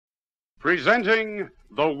Presenting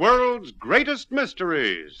the world's greatest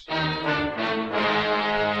mysteries.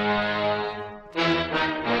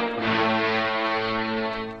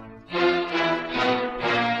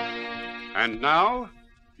 And now,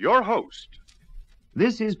 your host.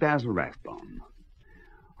 This is Basil Rathbone.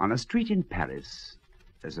 On a street in Paris,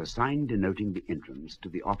 there's a sign denoting the entrance to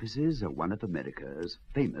the offices of one of America's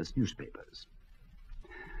famous newspapers.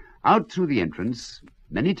 Out through the entrance,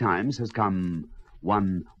 many times has come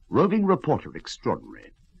one roving reporter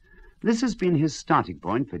extraordinary. This has been his starting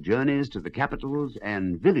point for journeys to the capitals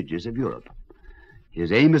and villages of Europe.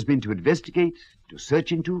 His aim has been to investigate, to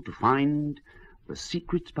search into, to find the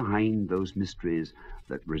secrets behind those mysteries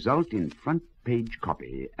that result in front-page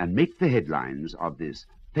copy and make the headlines of this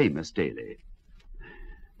famous daily.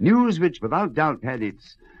 News which without doubt had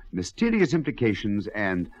its mysterious implications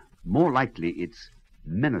and, more likely, its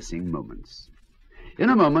menacing moments. In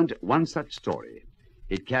a moment, one such story.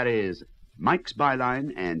 It carries Mike's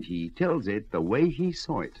byline, and he tells it the way he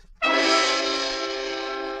saw it.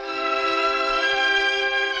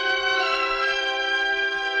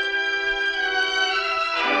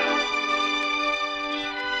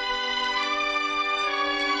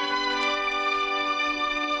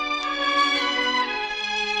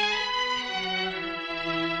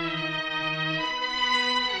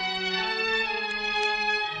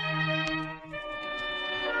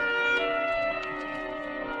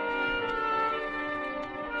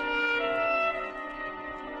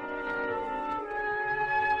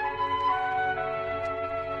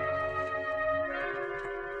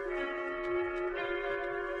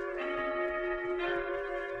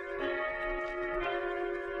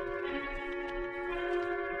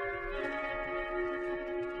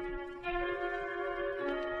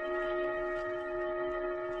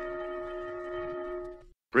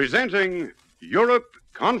 Presenting Europe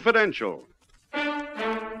Confidential.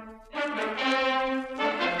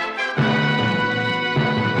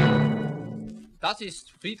 Das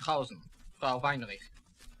ist Friedhausen, Frau Weinriche.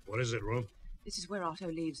 What is it, Ruth? This is where Otto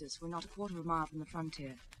leaves us. We're not a quarter of a mile from the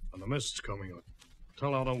frontier. And the mist's coming up.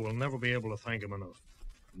 Tell Otto we'll never be able to thank him enough.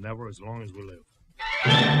 Never as long as we live.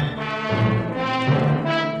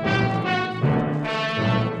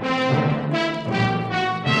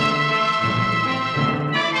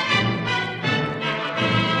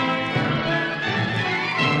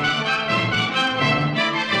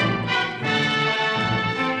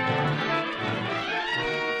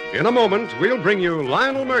 In a moment, we'll bring you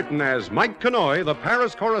Lionel Merton as Mike Connoy, the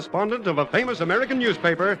Paris correspondent of a famous American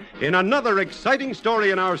newspaper, in another exciting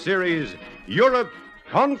story in our series, Europe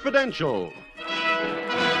Confidential.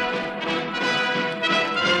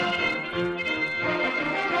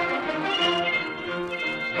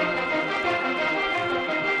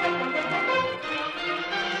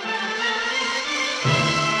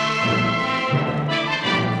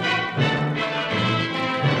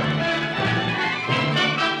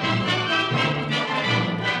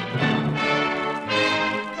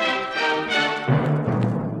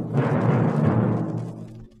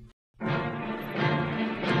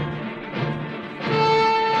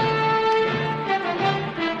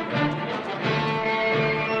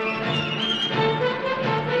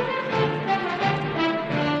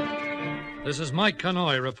 This is Mike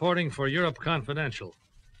Connoy reporting for Europe Confidential.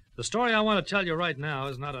 The story I want to tell you right now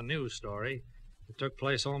is not a news story. It took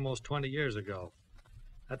place almost 20 years ago.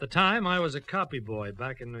 At the time, I was a copy boy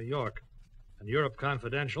back in New York, and Europe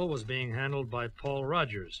Confidential was being handled by Paul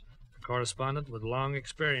Rogers, a correspondent with long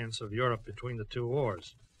experience of Europe between the two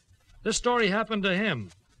wars. This story happened to him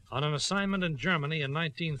on an assignment in Germany in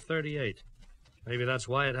 1938. Maybe that's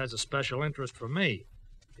why it has a special interest for me,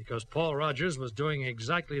 because Paul Rogers was doing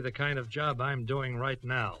exactly the kind of job I'm doing right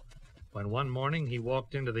now, when one morning he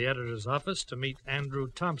walked into the editor's office to meet Andrew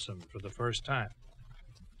Thompson for the first time.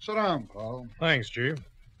 Sit down, Paul. Thanks, Chief.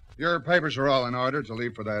 Your papers are all in order to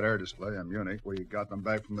leave for that air display in Munich. We got them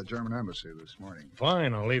back from the German embassy this morning.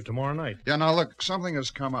 Fine, I'll leave tomorrow night. Yeah, now look, something has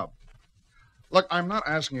come up. Look, I'm not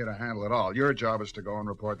asking you to handle it all. Your job is to go and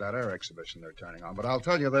report that air exhibition they're turning on. But I'll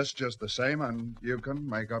tell you this just the same, and you can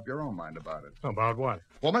make up your own mind about it. About what?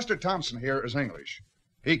 Well, Mr. Thompson here is English.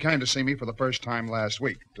 He came to see me for the first time last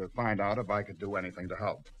week to find out if I could do anything to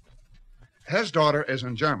help. His daughter is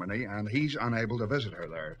in Germany, and he's unable to visit her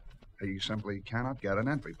there. He simply cannot get an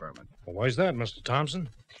entry permit. Well, why's that, Mr. Thompson?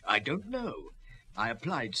 I don't know. I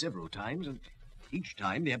applied several times, and each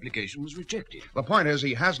time the application was rejected. The point is,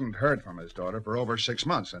 he hasn't heard from his daughter for over 6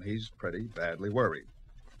 months, and he's pretty badly worried.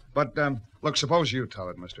 But, look, suppose you tell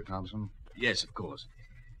it, Mr. Thompson. Yes, of course.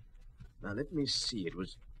 Now, let me see. It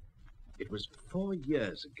was 4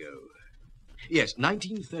 years ago. Yes,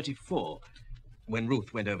 1934. when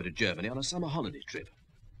Ruth went over to Germany on a summer holiday trip.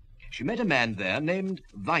 She met a man there named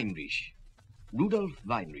Weinriche, Rudolf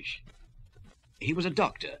Weinriche. He was a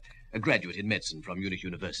doctor, a graduate in medicine from Munich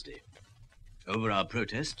University. Over our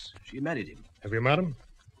protests, she married him. Have you met him?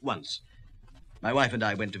 Once. My wife and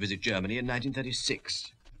I went to visit Germany in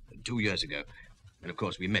 1936, 2 years ago. And, of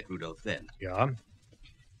course, we met Rudolf then. Yeah?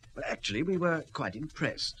 Well, actually, we were quite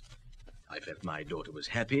impressed. I felt my daughter was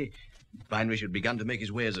happy. Weinrich had begun to make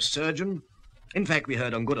his way as a surgeon. In fact, we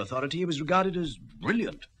heard on good authority he was regarded as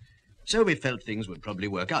brilliant. So we felt things would probably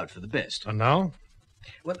work out for the best. And now?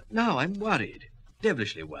 Well, now I'm worried.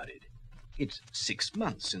 Devilishly worried. It's 6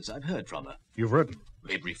 months since I've heard from her. You've written?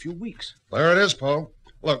 Every few weeks. There it is, Paul.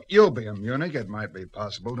 Look, you'll be in Munich. It might be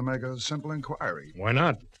possible to make a simple inquiry. Why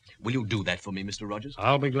not? Will you do that for me, Mr. Rogers?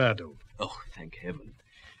 I'll be glad to. Oh, thank heaven.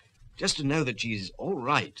 Just to know that she's all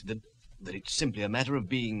right, that it's simply a matter of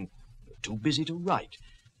being too busy to write,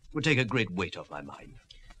 would take a great weight off my mind.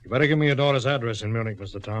 You better give me your daughter's address in Munich,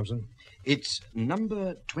 Mr. Thompson. It's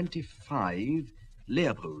number 25,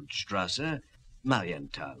 Leopoldstrasse,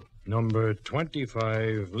 Marienthal. Number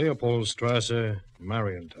 25, Leopoldstrasse,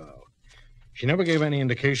 Marienthal. She never gave any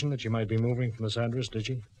indication that she might be moving from this address, did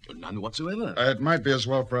she? None whatsoever. It might be as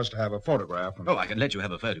well for us to have a photograph. Oh, I can let you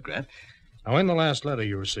have a photograph. Now, in the last letter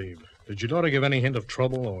you received, did your daughter give any hint of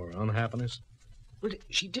trouble or unhappiness? Well,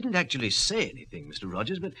 she didn't actually say anything, Mr.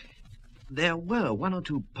 Rogers, but there were 1 or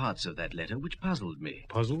 2 parts of that letter which puzzled me.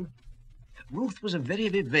 Puzzled? Ruth was a very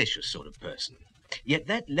vivacious sort of person. Yet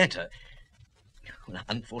that letter... Well,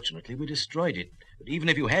 unfortunately, we destroyed it. But even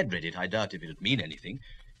if you had read it, I doubt if it would mean anything.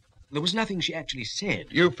 There was nothing she actually said.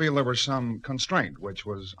 You feel there was some constraint which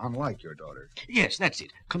was unlike your daughter. Yes, that's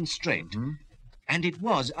it. Constraint. Mm-hmm. And it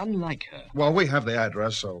was unlike her. Well, we have the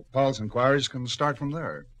address, so Paul's inquiries can start from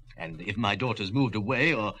there. And if my daughter's moved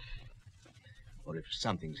away, or if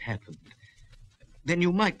something's happened, then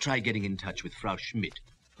you might try getting in touch with Frau Schmidt.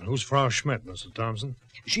 And who's Frau Schmidt, Mr. Thompson?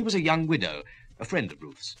 She was a young widow, a friend of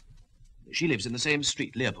Ruth's. She lives in the same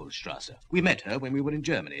street, Leopoldstrasse. We met her when we were in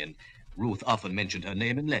Germany, and Ruth often mentioned her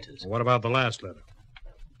name in letters. What about the last letter?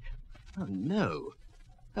 Oh, no.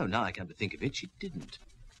 Oh, now I come to think of it, she didn't.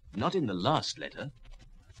 Not in the last letter.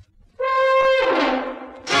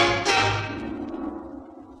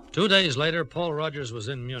 2 days later, Paul Rogers was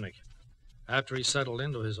in Munich. After he settled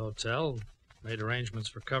into his hotel, made arrangements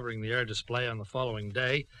for covering the air display on the following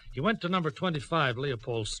day, he went to number 25,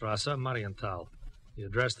 Leopoldstrasse, Marienthal, the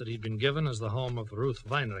address that he'd been given as the home of Ruth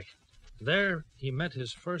Weinrich. There, he met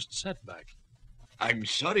his first setback. I'm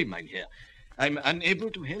sorry, mein Herr. I'm unable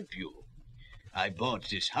to help you. I bought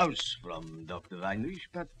this house from Dr. Weinrich,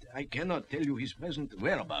 but I cannot tell you his present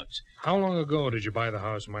whereabouts. How long ago did you buy the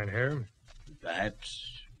house, mein Herr?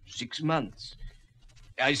 Perhaps 6 months.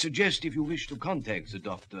 I suggest if you wish to contact the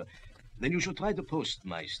doctor, then you should try the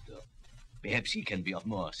postmeister. Perhaps he can be of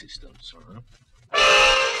more assistance.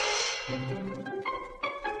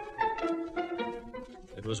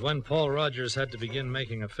 It was when Paul Rogers had to begin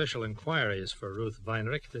making official inquiries for Ruth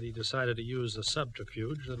Weinrich that he decided to use a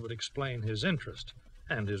subterfuge that would explain his interest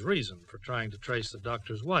and his reason for trying to trace the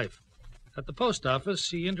doctor's wife. At the post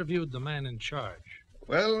office, he interviewed the man in charge.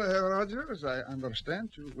 Well, Herr Rogers, I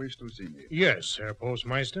understand you wish to see me. Yes, Herr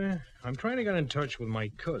Postmeister. I'm trying to get in touch with my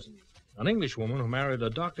cousin, an Englishwoman who married a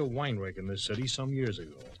Dr. Weinrich in this city some years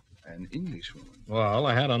ago. An Englishwoman? Well,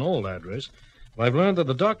 I had an old address. But I've learned that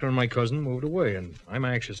the doctor and my cousin moved away, and I'm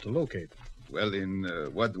anxious to locate them. Well, in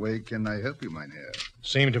what way can I help you, mein Herr?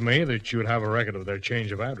 Seemed to me that you would have a record of their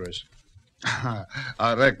change of address.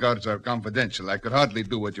 Our records are confidential. I could hardly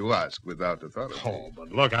do what you ask without authority. Oh,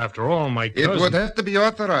 but look, after all, my cousin... It would have to be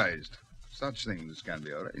authorized. Such things can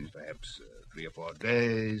be arranged, perhaps 3 or 4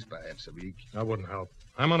 days, perhaps a week. That wouldn't help.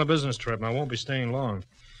 I'm on a business trip, and I won't be staying long.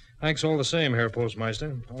 Thanks all the same, Herr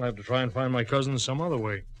Postmeister. I'll have to try and find my cousin some other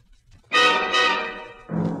way.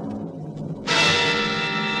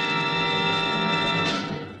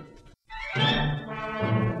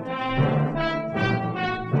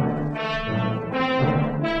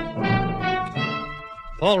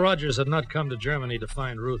 Paul Rogers had not come to Germany to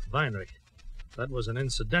find Ruth Weinrich. That was an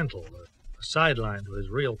incidental, a sideline to his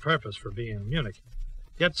real purpose for being in Munich.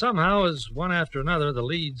 Yet somehow, as one after another the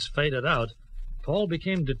leads faded out, Paul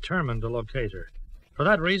became determined to locate her. For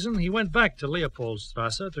that reason, he went back to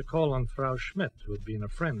Leopoldstrasse to call on Frau Schmidt, who had been a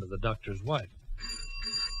friend of the doctor's wife.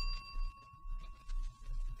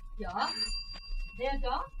 Ja? Wer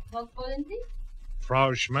da? Was wollen Sie?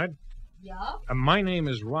 Frau Schmidt? Ja? My name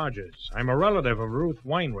is Rogers. I'm a relative of Ruth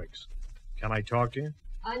Weinrich's. Can I talk to you?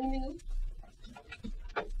 Eine Minute.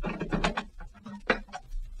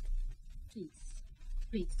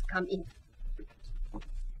 Please, come in.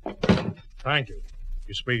 Thank you.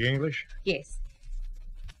 You speak English? Yes.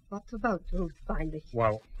 What about Ruth Weinrich?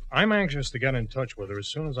 Well, I'm anxious to get in touch with her as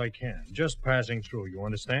soon as I can. Just passing through, you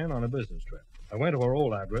understand, on a business trip. I went to her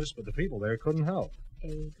old address, but the people there couldn't help.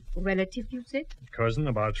 A relative, you said? Cousin,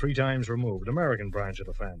 about 3 times removed, American branch of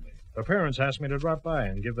the family. Her parents asked me to drop by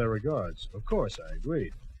and give their regards. Of course, I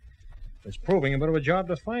agreed. It's proving a bit of a job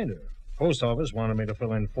to find her. Post office wanted me to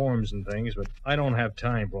fill in forms and things, but I don't have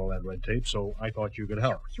time for all that red tape, so I thought you could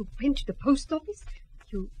help. You went to the post office?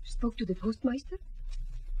 You spoke to the postmaster?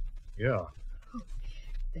 Yeah. Oh,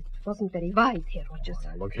 that wasn't very wise, Herr Rogers.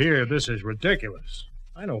 Now, look here, this is ridiculous.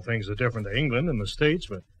 I know things are different to England and the States,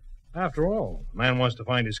 but after all, a man wants to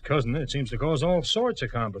find his cousin, and it seems to cause all sorts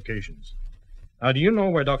of complications. Now, do you know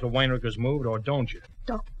where Dr. Weinrich has moved, or don't you?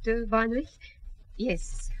 Dr. Weinrich?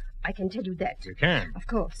 Yes, I can tell you that. You can? Of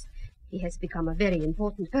course. He has become a very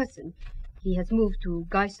important person. He has moved to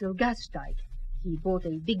Geisel Gasteig. He bought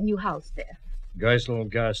a big new house there.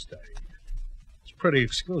 Geisel Gasteig. It's pretty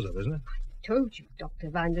exclusive, isn't it? I told you, Dr.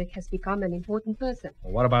 Weinrich has become an important person.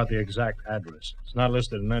 Well, what about the exact address? It's not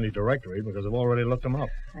listed in any directory because I've already looked him up.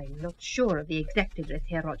 I'm not sure of the exact address,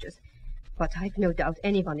 Herr Rogers, but I've no doubt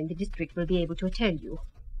anyone in the district will be able to tell you.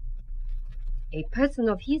 A person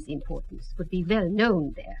of his importance would be well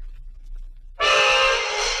known there.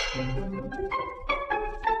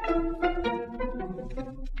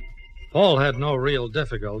 Paul had no real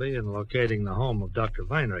difficulty in locating the home of Dr.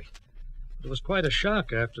 Weinrich. It was quite a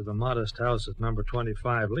shock after the modest house at number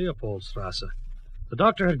 25 Leopoldstrasse. The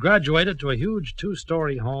doctor had graduated to a huge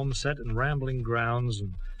 2-story home set in rambling grounds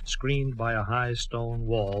and screened by a high stone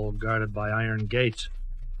wall guarded by iron gates.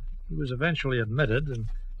 He was eventually admitted and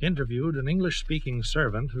interviewed an English-speaking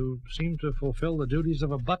servant who seemed to fulfill the duties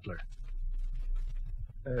of a butler.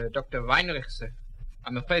 Dr. Weinrich, sir.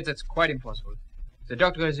 I'm afraid that's quite impossible. The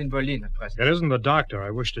doctor is in Berlin at present. It isn't the doctor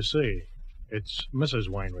I wish to see. It's Mrs.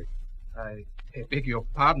 Weinrich. I beg your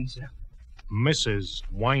pardon, sir. Mrs.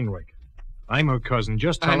 Weinrich. I'm her cousin.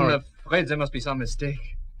 Just tell her... I'm afraid there must be some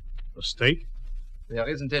mistake. Mistake? There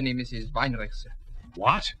isn't any Mrs. Weinrich, sir.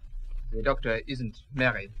 What? The doctor isn't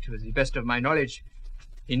married, to the best of my knowledge.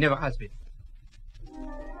 He never has been.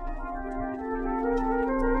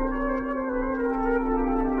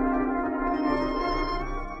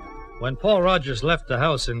 When Paul Rogers left the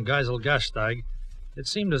house in Geisel-Gasteig, it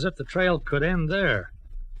seemed as if the trail could end there,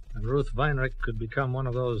 and Ruth Weinrich could become one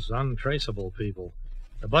of those untraceable people.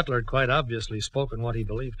 The butler had quite obviously spoken what he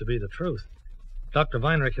believed to be the truth. Dr.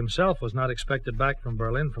 Weinrich himself was not expected back from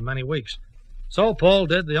Berlin for many weeks. So Paul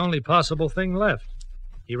did the only possible thing left.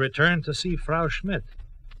 He returned to see Frau Schmidt,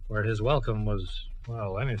 where his welcome was,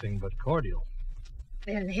 well, anything but cordial.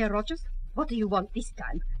 Well, Herr Rogers, what do you want this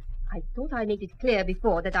time? I thought I made it clear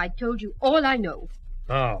before that I told you all I know.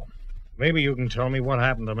 Oh, maybe you can tell me what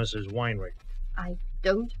happened to Mrs. Weinrich. I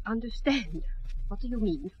don't understand. What do you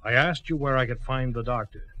mean? I asked you where I could find the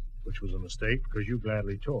doctor, which was a mistake because you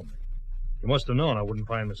gladly told me. You must have known I wouldn't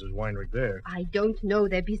find Mrs. Weinrich there. I don't know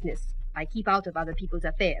their business. I keep out of other people's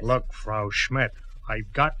affairs. Look, Frau Schmidt,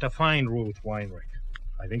 I've got to find Ruth Weinrich.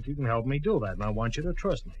 I think you can help me do that, and I want you to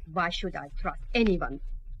trust me. Why should I trust anyone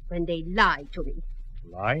when they lie to me?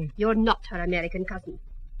 Lie? You're not her American cousin.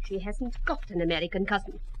 She hasn't got an American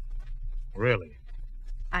cousin. Really?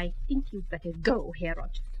 I think you'd better go, Herr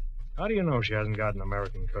Rogers. How do you know she hasn't got an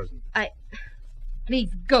American cousin? Please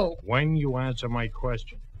go. When you answer my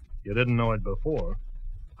question. You didn't know it before.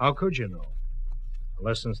 How could you know?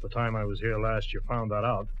 Unless since the time I was here last you found that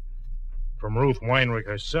out. From Ruth Weinrich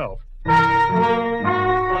herself.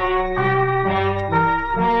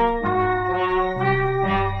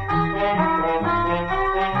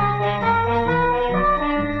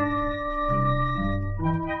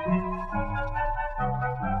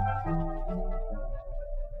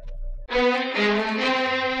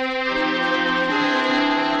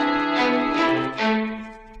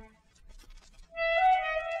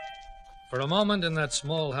 For a moment in that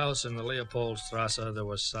small house in the Leopoldstrasse, there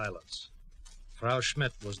was silence. Frau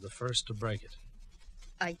Schmidt was the first to break it.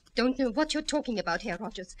 I don't know what you're talking about, Herr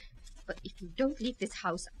Rogers, but if you don't leave this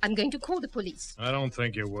house, I'm going to call the police. I don't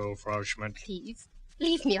think you will, Frau Schmidt. Please,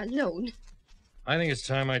 leave me alone. I think it's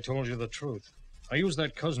time I told you the truth. I used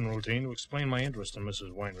that cousin routine to explain my interest in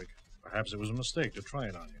Mrs. Weinrich. Perhaps it was a mistake to try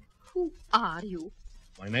it on you. Who are you?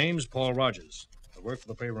 My name's Paul Rogers. I work for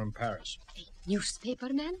the paper in Paris. A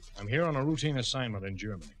newspaper man? I'm here on a routine assignment in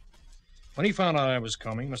Germany. When he found out I was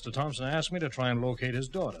coming, Mr. Thompson asked me to try and locate his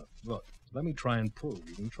daughter. Look, let me try and prove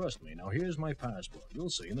you can trust me. Now, here's my passport. You'll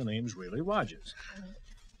see the name's really Rogers.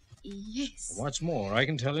 Yes. What's more, I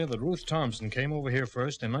can tell you that Ruth Thompson came over here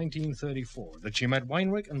first in 1934, that she met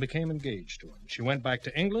Weinriche and became engaged to him. She went back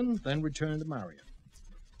to England, then returned to marry him.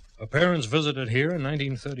 Her parents visited here in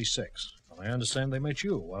 1936, and I understand they met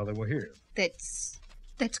you while they were here. That's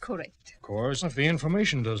correct. Of course, if the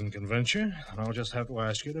information doesn't convince you, then I'll just have to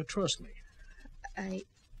ask you to trust me.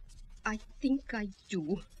 I think I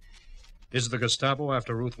do. Is the Gestapo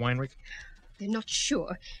after Ruth Weinriche? They're not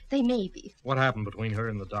sure. They may be. What happened between her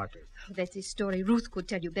and the doctor? That's a story Ruth could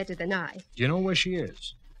tell you better than I. Do you know where she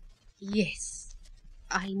is? Yes,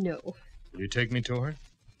 I know. Will you take me to her?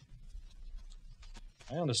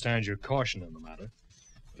 I understand your caution in the matter,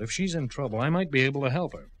 but if she's in trouble, I might be able to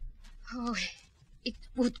help her. Oh, it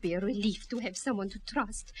would be a relief to have someone to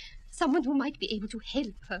trust, someone who might be able to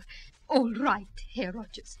help her. All right, Herr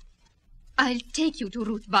Rogers. I'll take you to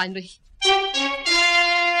Ruth Weinrich.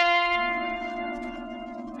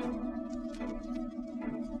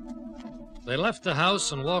 They left the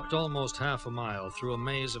house and walked almost half a mile through a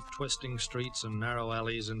maze of twisting streets and narrow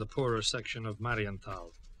alleys in the poorer section of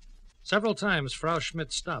Marienthal. Several times Frau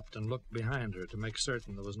Schmidt stopped and looked behind her to make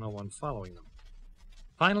certain there was no one following them.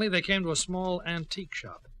 Finally, they came to a small antique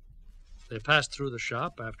shop. They passed through the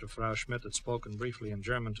shop after Frau Schmidt had spoken briefly in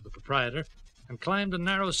German to the proprietor and climbed a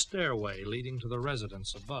narrow stairway leading to the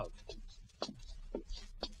residence above.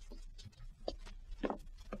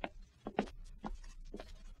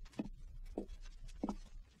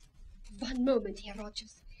 One moment, Herr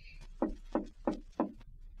Rogers.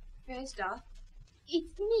 Wer ist da?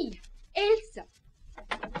 It's me, Elsa.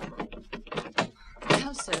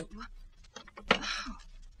 Elsa. Oh,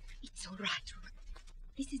 it's all right, Ruth.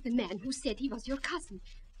 This is the man who said he was your cousin,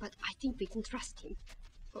 but I think we can trust him.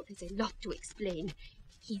 Oh, there's a lot to explain.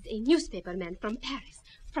 He's a newspaper man from Paris,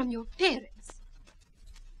 from your parents.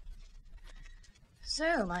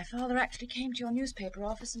 So, my father actually came to your newspaper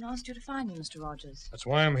office and asked you to find me, Mr. Rogers. That's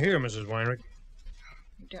why I'm here, Mrs. Weinrich.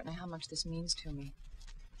 You don't know how much this means to me.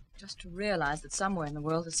 Just to realize that somewhere in the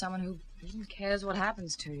world there's someone who even cares what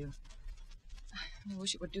happens to you. I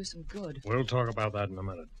wish it would do some good. We'll talk about that in a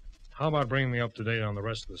minute. How about bringing me up to date on the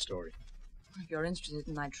rest of the story? If you're interested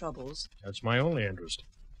in my troubles. That's my only interest,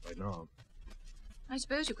 right now. I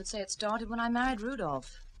suppose you could say it started when I married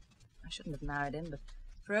Rudolph. I shouldn't have married him, but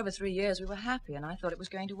for over 3 years we were happy, and I thought it was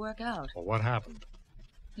going to work out. Well, what happened?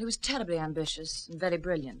 He was terribly ambitious and very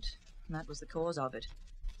brilliant, and that was the cause of it.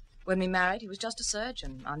 When we married, he was just a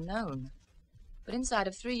surgeon, unknown. But inside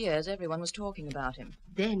of 3 years, everyone was talking about him.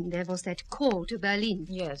 Then there was that call to Berlin.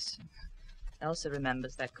 Yes. Elsa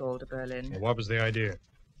remembers that call to Berlin. Well, what was the idea?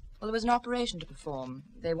 Well, there was an operation to perform.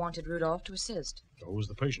 They wanted Rudolph to assist. So who was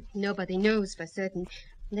the patient? Nobody knows for certain.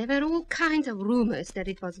 There were all kinds of rumors that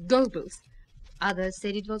it was Goebbels. Others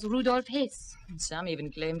said it was Rudolf Hess. And some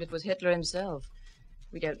even claimed it was Hitler himself.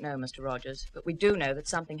 We don't know, Mr. Rogers, but we do know that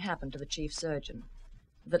something happened to the chief surgeon.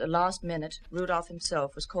 That at the last minute, Rudolph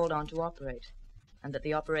himself was called on to operate, and that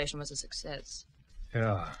the operation was a success.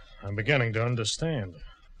 Yeah, I'm beginning to understand.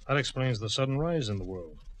 That explains the sudden rise in the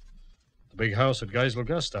world. The big house at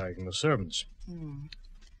Geiselgasteig and the servants.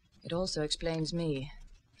 It also explains me.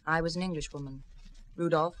 I was an Englishwoman.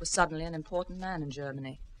 Rudolph was suddenly an important man in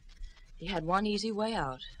Germany. He had one easy way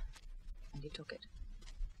out, and he took it.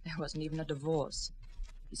 There wasn't even a divorce.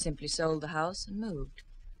 He simply sold the house and moved,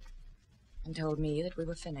 and told me that we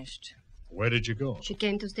were finished. Where did you go? She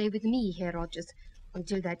came to stay with me, Herr Rogers,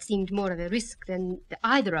 until that seemed more of a risk than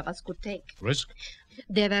either of us could take. Risk?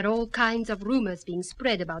 There were all kinds of rumors being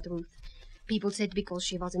spread about Ruth. People said because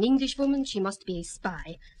she was an Englishwoman, she must be a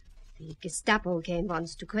spy. The Gestapo came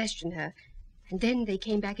once to question her, and then they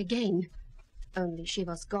came back again. Only she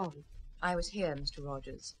was gone. I was here, Mr.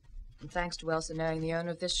 Rogers, and thanks to Elsa knowing the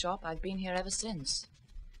owner of this shop, I've been here ever since.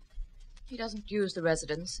 He doesn't use the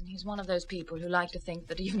residence, and he's one of those people who like to think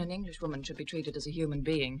that even an Englishwoman should be treated as a human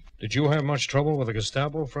being. Did you have much trouble with the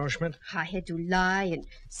Gestapo, Frau Schmidt? I had to lie and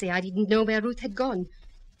say I didn't know where Ruth had gone.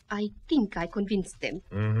 I think I convinced them.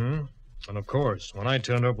 Mm-hmm. And of course, when I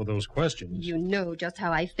turned up with those questions... You know just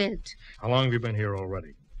how I felt. How long have you been here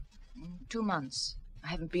already? 2 months. I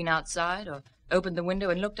haven't been outside or opened the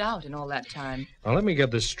window and looked out in all that time. Now, let me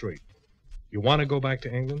get this straight. You want to go back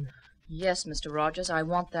to England? Yes, Mr. Rogers, I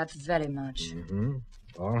want that very much. Mm-hmm.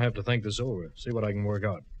 Well, I'll have to think this over, see what I can work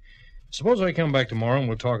out. Suppose I come back tomorrow and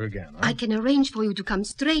we'll talk again, huh? I can arrange for you to come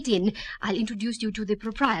straight in. I'll introduce you to the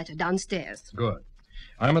proprietor downstairs. Good.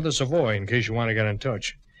 I'm at the Savoy in case you want to get in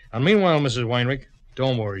touch. And meanwhile, Mrs. Weinrich,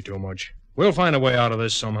 don't worry too much. We'll find a way out of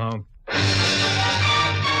this somehow.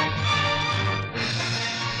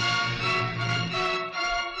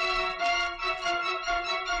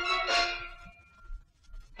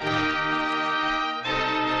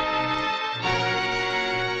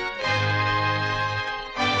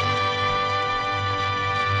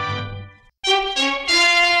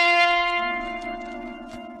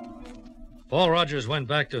 Paul Rogers went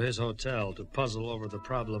back to his hotel to puzzle over the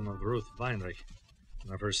problem of Ruth Weinriche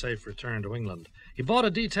and of her safe return to England. He bought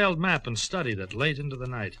a detailed map and studied it late into the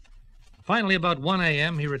night. Finally, about 1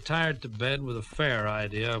 a.m., he retired to bed with a fair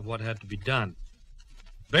idea of what had to be done.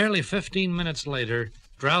 Barely 15 minutes later,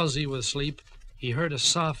 drowsy with sleep, he heard a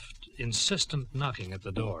soft, insistent knocking at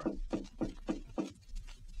the door.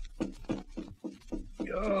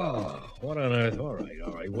 Oh, what on earth? All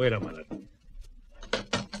right. Wait a minute.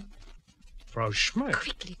 Frau Schmidt.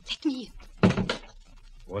 Quickly, let me in.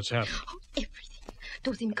 What's happened? Oh, everything.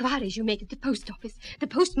 Those inquiries you made at the post office. The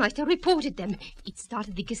postmaster reported them. It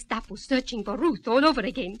started the Gestapo searching for Ruth all over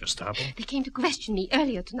again. Gestapo? They came to question me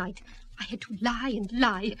earlier tonight. I had to lie and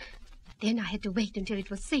lie. Then I had to wait until it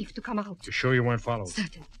was safe to come out. You sure you weren't followed?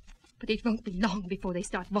 Certain. But it won't be long before they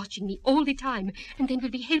start watching me all the time, and then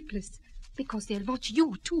we'll be helpless. Because they'll watch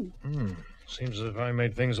you, too. Seems as if I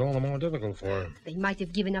made things all the more difficult for her. They might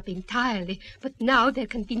have given up entirely, but now they're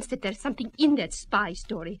convinced that there's something in that spy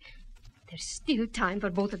story. There's still time for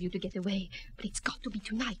both of you to get away, but it's got to be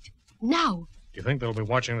tonight. Now. Do you think they'll be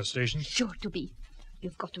watching the station? Sure to be.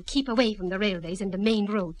 You've got to keep away from the railways and the main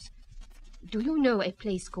roads. Do you know a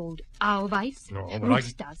place called Weinriche? No, but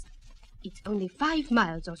Ruth does. It's only 5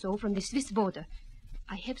 miles or so from the Swiss border.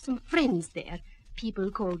 I have some friends there,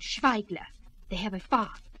 people called Schweigler. They have a farm.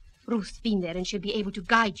 Ruth's been there and she'll be able to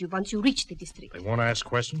guide you once you reach the district. They won't ask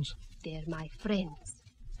questions? They're my friends.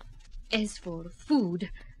 As for food,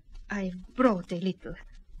 I've brought a little.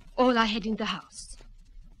 All I had in the house.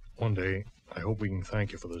 One day, I hope we can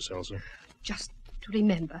thank you for this, Elsa. Just to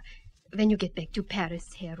remember, when you get back to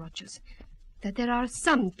Paris, Herr Rogers, that there are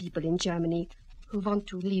some people in Germany who want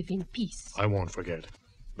to live in peace. I won't forget.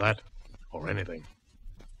 That or anything.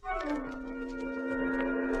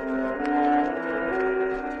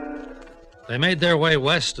 They made their way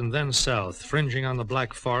west and then south, fringing on the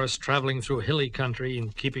Black Forest, traveling through hilly country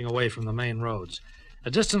and keeping away from the main roads.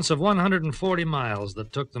 A distance of 140 miles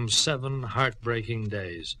that took them 7 heartbreaking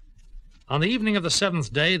days. On the evening of the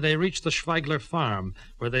 7th day, they reached the Schweigler farm,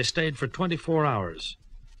 where they stayed for 24 hours,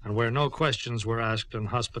 and where no questions were asked and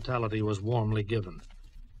hospitality was warmly given.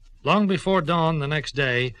 Long before dawn the next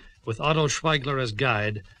day, with Otto Schweigler as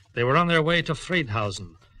guide, they were on their way to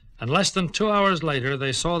Friedhausen, and less than 2 hours later,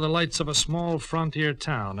 they saw the lights of a small frontier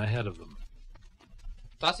town ahead of them.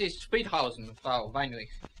 Das ist Friedhausen, Frau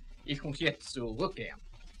Weinrich. Ich muss jetzt zurückgehen.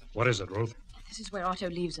 What is it, Ruth? This is where Otto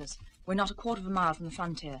leaves us. We're not a quarter of a mile from the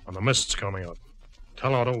frontier. And the mist's coming up.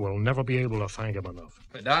 Tell Otto we'll never be able to thank him enough.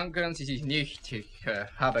 Bedanken Sie sich nicht. Ich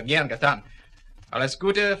habe gern getan. Alles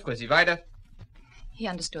Gute für Sie weiter. He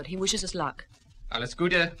understood. He wishes us luck. Alles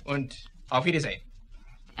Gute und auf Wiedersehen.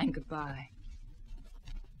 And goodbye.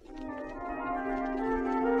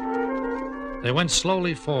 They went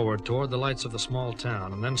slowly forward toward the lights of the small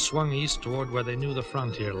town and then swung east toward where they knew the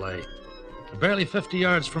frontier lay. Barely 50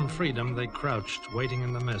 yards from freedom, they crouched, waiting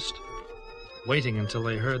in the mist, waiting until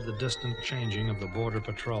they heard the distant changing of the border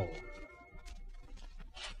patrol.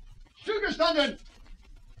 Zugestanden!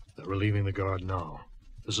 They're relieving the guard now.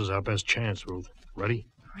 This is our best chance, Ruth. Ready?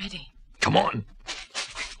 Ready. Come on!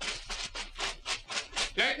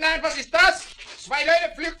 Leutnant, was ist das? 2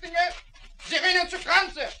 Leute, Flüchtlinge. Sie rennen zur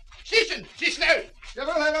Grenze. Schießen, Sie schnell!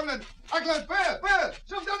 Jawohl, Herr Ramlen. Ackland, Böll,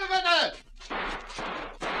 zum Donnerwetter!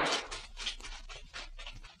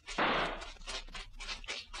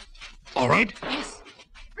 All right? Yes.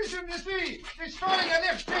 Wissen Sie, die Steuern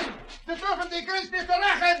erlebt sind. Sie dürfen die Grenze nicht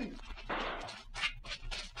verlachen.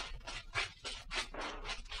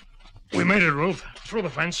 We made it, Ruth. Through the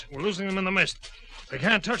fence. We're losing them in the mist. They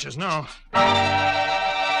can't touch us now.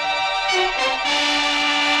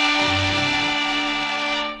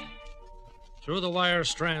 Through the wire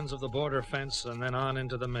strands of the border fence and then on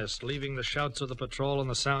into the mist, leaving the shouts of the patrol and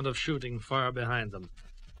the sound of shooting far behind them.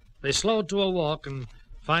 They slowed to a walk and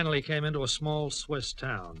finally came into a small Swiss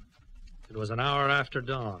town. It was an hour after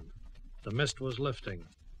dawn. The mist was lifting,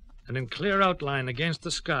 and in clear outline against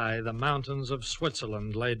the sky, the mountains of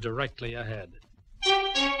Switzerland lay directly ahead.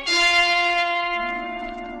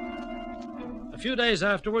 A few days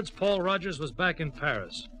afterwards, Paul Rogers was back in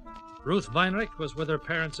Paris. Ruth Weinrich was with her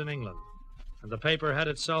parents in England, and the paper had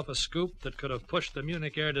itself a scoop that could have pushed the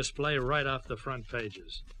Munich air display right off the front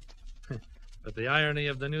pages. But the irony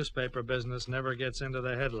of the newspaper business never gets into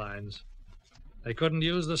the headlines. They couldn't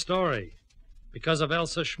use the story because of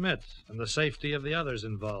Elsa Schmidt and the safety of the others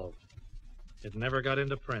involved. It never got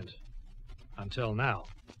into print. Until now.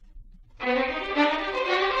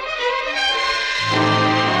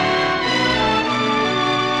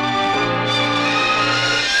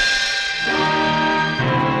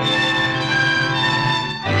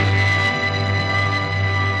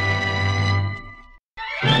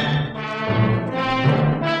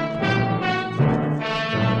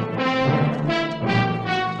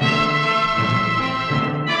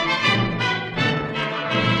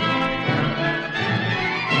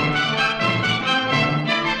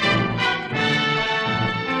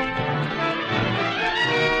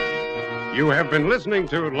 have been listening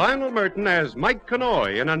to Lionel Merton as Mike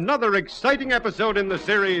Connoy in another exciting episode in the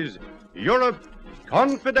series, Europe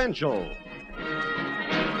Confidential.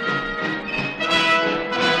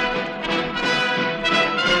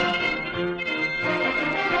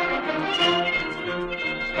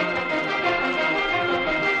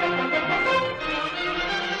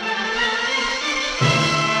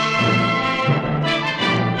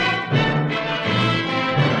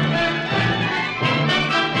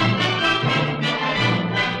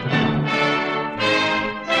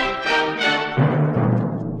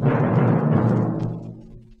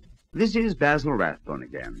 This is Basil Rathbone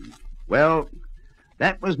again. Well,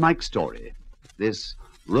 that was Mike's story. This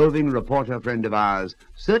roving reporter friend of ours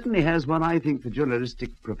certainly has what I think the journalistic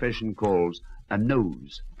profession calls a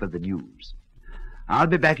nose for the news. I'll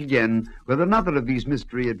be back again with another of these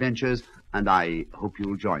mystery adventures, and I hope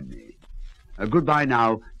you'll join me. Goodbye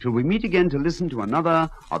now, till we meet again to listen to another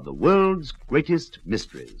of the world's greatest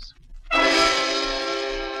mysteries.